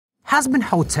Hazbin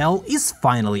Hotel is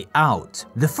finally out.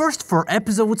 The first 4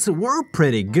 episodes were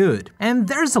pretty good, and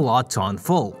there's a lot to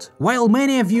unfold. While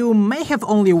many of you may have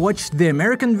only watched the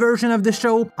American version of the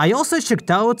show, I also checked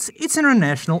out its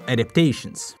international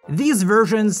adaptations. These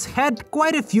versions had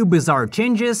quite a few bizarre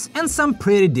changes and some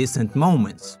pretty decent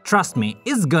moments. Trust me,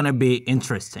 it's gonna be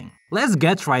interesting. Let's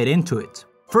get right into it.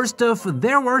 First off,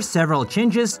 there were several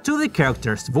changes to the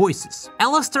characters' voices.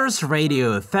 Alistair's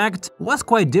radio effect was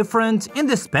quite different in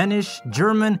the Spanish,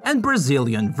 German and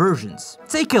Brazilian versions.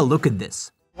 Take a look at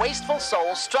this. Wasteful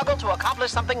souls struggle to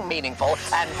accomplish something meaningful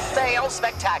and fail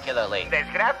spectacularly.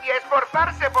 Desgracia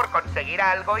esforzarse por conseguir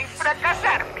algo y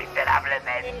fracasar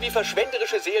miserablemente. Wie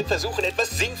verschwenderische Seelen versuchen, etwas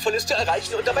Sinnvolles zu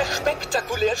erreichen und dabei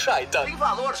spektakulär scheitern. Tem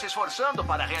valor se esforçando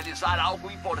para realizar algo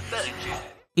importante.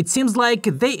 It seems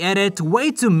like they added way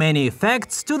too many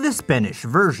effects to the Spanish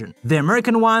version. The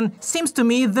American one seems to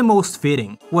me the most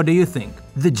fitting. What do you think?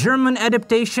 The German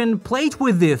adaptation played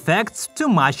with the effects too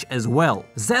much as well.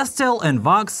 Zestel and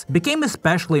Vox became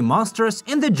especially monstrous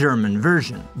in the German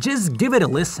version. Just give it a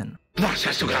listen. Was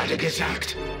hast du gerade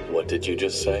gesagt? What did you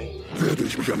just say? Werde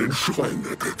ich mich an den Schwein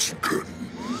ergötzen können.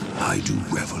 I do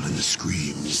revel in the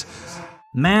screams.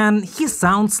 Man, he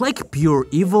sounds like pure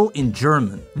evil in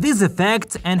German. This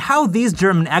effect and how these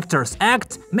German actors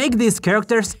act make these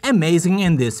characters amazing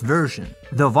in this version.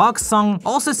 The Vox song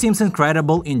also seems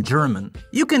incredible in German.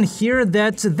 You can hear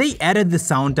that they added the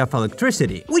sound of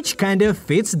electricity, which kind of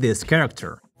fits this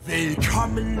character.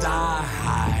 Willkommen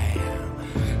daheim.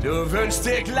 Du wünschst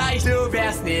dir gleich, du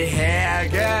wärst nie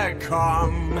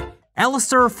hergekommen.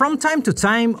 Alistair from time to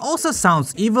time also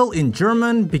sounds evil in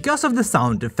German because of the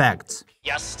sound effects.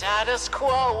 Your status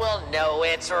quo will know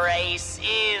its race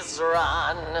is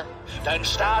run. Dein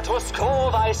Status quo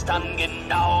weiß dann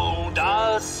genau,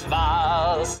 das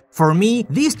war's. For me,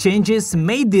 these changes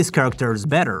made these characters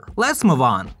better. Let's move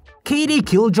on. Katie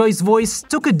Killjoy's voice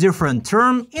took a different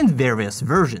turn in various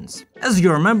versions. As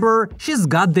you remember, she's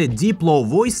got the deep low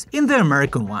voice in the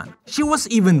American one. She was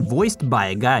even voiced by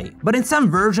a guy. But in some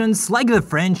versions, like the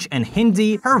French and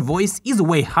Hindi, her voice is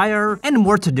way higher and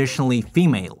more traditionally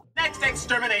female. Next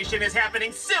extermination is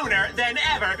happening sooner than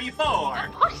ever before. La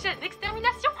prochaine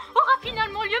extermination aura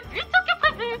finalement lieu plus tôt que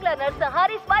prévu.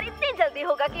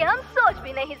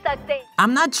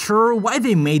 I'm not sure why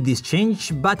they made this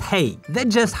change, but hey,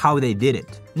 that's just how they did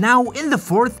it. Now, in the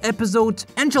 4th episode,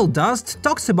 Angel Dust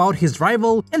talks about his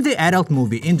rival in the adult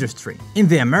movie industry. In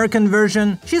the American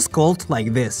version, she's called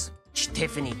like this: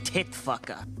 Tiffany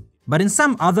Titfucker. But in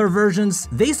some other versions,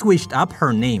 they switched up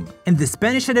her name. In the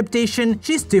Spanish adaptation,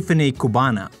 she's Tiffany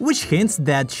Cubana, which hints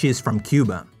that she's from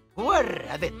Cuba.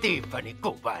 Porra de Tiffany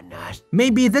Cubanas.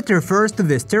 Maybe that refers to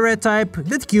the stereotype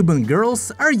that Cuban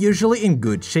girls are usually in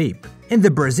good shape. In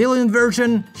the Brazilian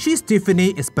version, she's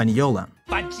Tiffany Española.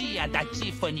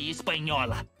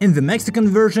 In the Mexican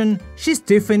version, she's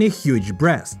Tiffany Huge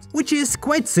Breast, which is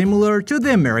quite similar to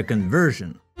the American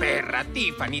version. Perra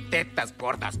Tiffany Tetas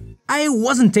Gordas. I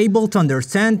wasn't able to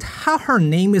understand how her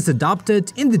name is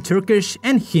adopted in the Turkish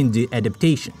and Hindi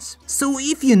adaptations. So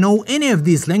if you know any of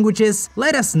these languages,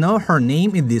 let us know her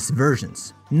name in these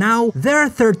versions. Now, there are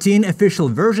 13 official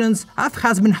versions of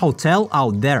Hazbin Hotel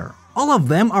out there. All of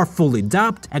them are fully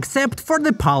dubbed except for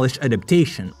the Polish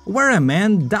adaptation, where a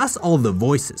man does all the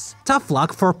voices. Tough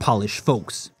luck for Polish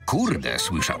folks. Kurde,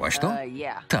 słyszałaś to?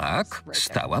 Tak,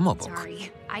 stałam obok.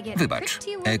 Wybacz,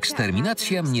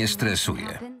 eksterminacja mnie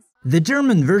stresuje. The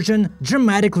German version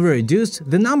dramatically reduced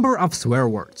the number of swear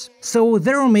words, so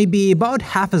there may be about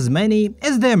half as many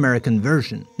as the American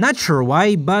version. Not sure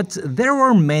why, but there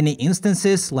were many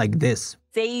instances like this.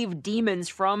 Save demons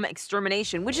from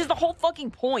extermination, which is the whole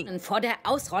fucking point. Vor der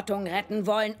Ausrottung retten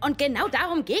wollen, und genau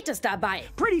darum geht es dabei.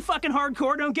 Pretty fucking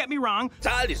hardcore, don't get me wrong.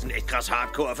 Die sind echt krass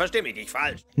hardcore, versteh mich nicht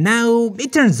falsch. Now,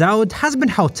 it turns out Hazbin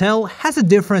Hotel has a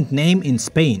different name in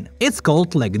Spain. It's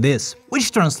called like this,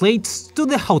 which translates to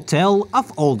the Hotel of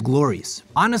Old Glories.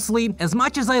 Honestly, as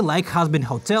much as I like Hazbin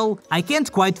Hotel, I can't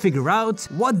quite figure out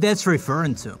what that's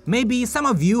referring to. Maybe some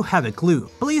of you have a clue.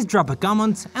 Please drop a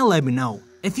comment and let me know.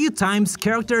 A few times,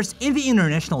 characters in the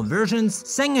international versions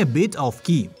sang a bit off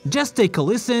key. Just take a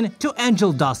listen to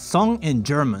Angel Dust's song in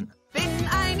German. Bin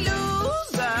ein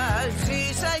Loser,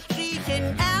 süßer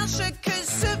Kriechen, Ärsche,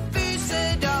 Küsse,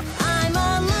 Füße, doch I'm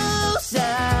a loser,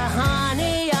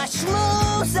 honey, a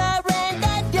schmoozer, and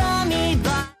a dummy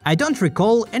bug. I don't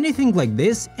recall anything like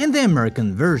this in the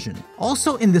American version.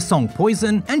 Also in the song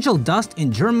Poison, Angel Dust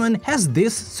in German has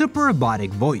this super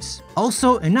robotic voice.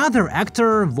 Also, another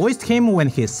actor voiced him when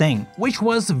he sang, which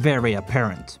was very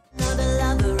apparent.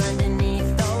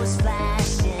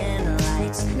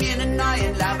 Mir 'nen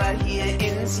neuen Lover hier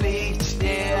ins Licht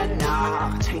der Nacht.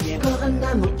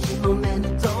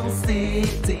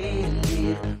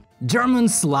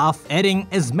 Germans love adding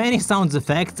as many sound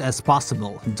effects as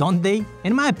possible, don't they?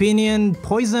 In my opinion,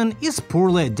 Poison is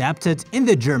poorly adapted in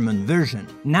the German version.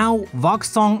 Now, Vox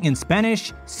song in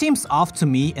Spanish seems off to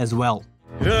me as well.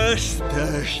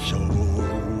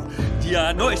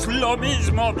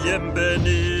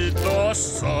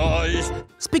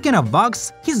 Speaking of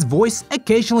Vox, his voice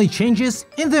occasionally changes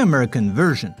in the American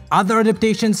version. Other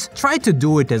adaptations try to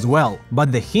do it as well,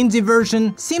 but the Hindi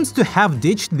version seems to have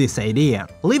ditched this idea,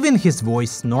 leaving his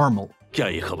voice normal.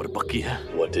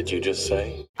 What did you just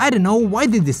say? I don't know why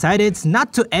they decided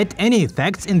not to add any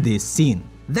effects in this scene.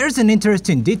 There's an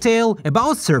interesting detail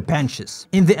about Sir Panches.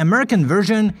 In the American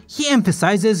version, he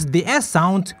emphasizes the S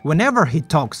sound whenever he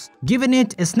talks, giving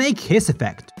it a snake hiss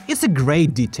effect. It's a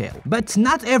great detail, but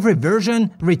not every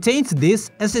version retains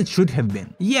this as it should have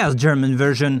been. Yes, German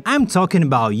version, I'm talking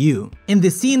about you. In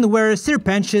the scene where Sir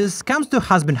Panches comes to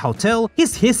Hazbin Hotel,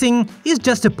 his hissing is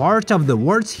just a part of the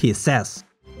words he says.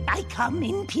 I come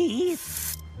in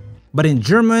peace. But in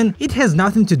German, it has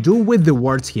nothing to do with the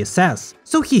words he says,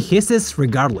 so he hisses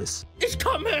regardless. Ich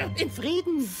komme in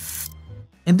Frieden.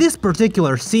 In this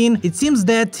particular scene, it seems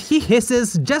that he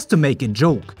hisses just to make a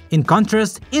joke. In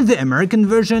contrast, in the American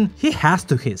version, he has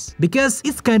to hiss, because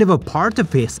it's kind of a part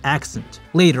of his accent.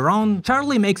 Later on,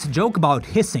 Charlie makes a joke about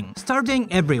hissing,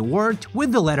 starting every word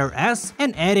with the letter S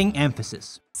and adding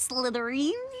emphasis.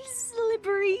 Slithery,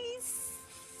 slippery,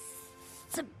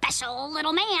 special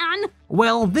little man.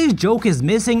 Well, this joke is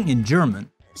missing in German.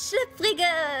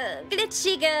 Schlüpfrige,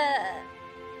 glitschige,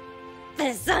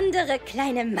 besondere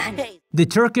kleine Mann. The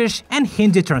Turkish and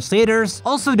Hindi translators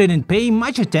also didn't pay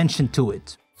much attention to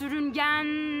it.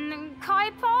 Sürüngen,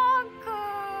 kaypak,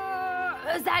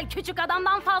 özel küçük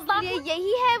adamdan fazla.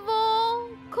 यही है वो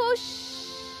खुश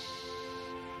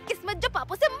किस्मत जो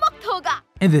पापों से मुक्त होगा.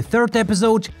 In the third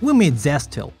episode, we meet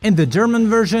Zestil. In the German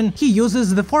version, he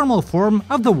uses the formal form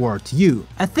of the word you.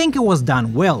 I think it was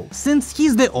done well, since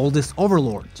he's the oldest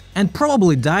overlord, and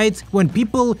probably died when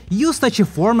people use such a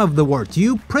form of the word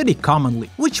you pretty commonly,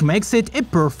 which makes it a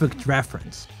perfect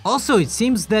reference. Also, it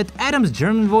seems that Adam's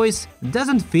German voice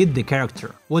doesn't fit the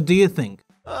character. What do you think?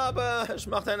 Aber es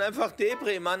macht einen einfach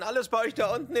Depri, Mann. Alles bei euch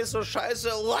da unten ist so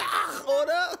scheiße,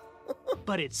 oder?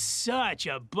 But it's such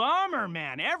a bummer,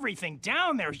 man. Everything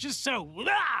down there is just so,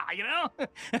 you know?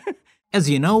 As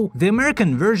you know, the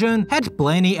American version had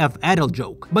plenty of adult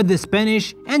joke, but the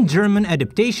Spanish and German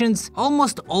adaptations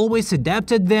almost always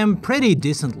adapted them pretty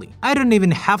decently. I don't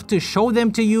even have to show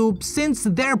them to you, since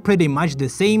they're pretty much the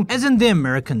same as in the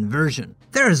American version.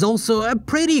 There's also a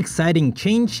pretty exciting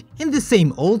change in the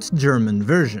same old German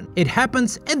version. It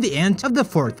happens at the end of the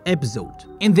fourth episode.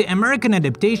 In the American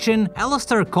adaptation,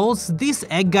 Alistair calls these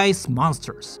egg guys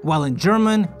monsters, while in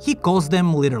German he calls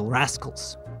them little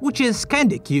rascals, which is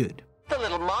kinda cute. The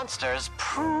little monsters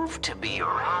prove to be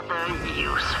rather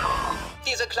useful.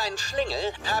 Diese kleinen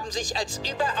Schlingel haben sich als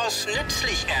überaus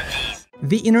nützlich erwiesen.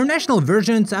 The international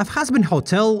versions of Hazbin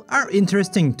Hotel are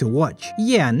interesting to watch.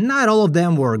 Yeah, not all of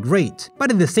them were great, but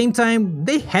at the same time,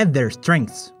 they had their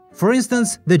strengths. For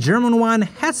instance, the German one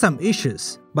had some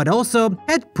issues, but also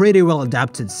had pretty well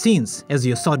adapted scenes, as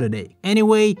you saw today.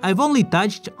 Anyway, I've only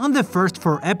touched on the first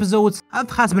 4 episodes of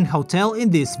Hazbin Hotel in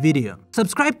this video.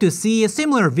 Subscribe to see a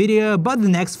similar video about the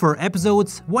next 4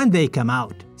 episodes when they come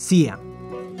out. See ya!